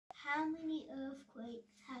earthquakes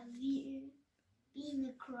have you been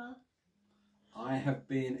across? I have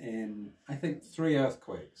been in, I think, 3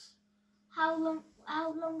 earthquakes. How long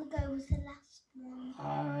ago was the last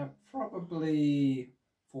one? Probably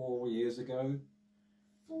 4 years ago.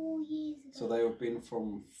 4 years ago. So they have been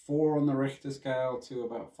from 4 on the Richter scale to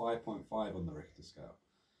about 5.5 on the Richter scale.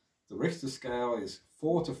 The Richter scale is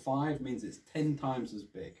 4 to 5, means it's 10 times as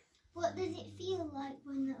big. What does it feel like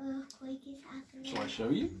when the earthquake is happening? Shall I show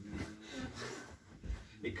you?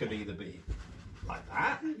 It could either be like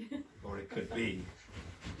that, or it could be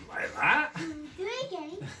like that. Do it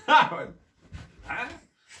again. That.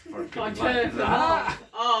 Or it could be like that.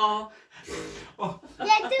 Oh.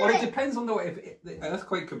 Yeah, do Well, it. it depends on the way. If the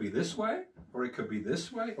earthquake could be this way, or it could be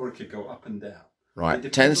this way, or it could go up and down. Right,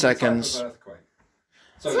 It 10 depends on the type of seconds. earthquake.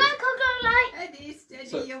 So, So I could go like... Steady,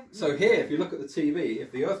 steady. so here, if you look at the TV,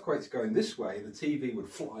 if the earthquake's going this way, the TV would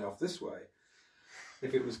fly off this way.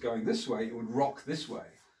 If it was going this way, it would rock this way.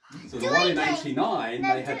 So the one in 89,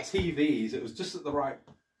 they had TVs. It was just at the right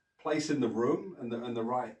place in the room and the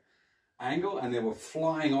right angle, and they were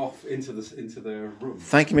flying off into the room.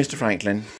 Thank you, Mr. Franklin.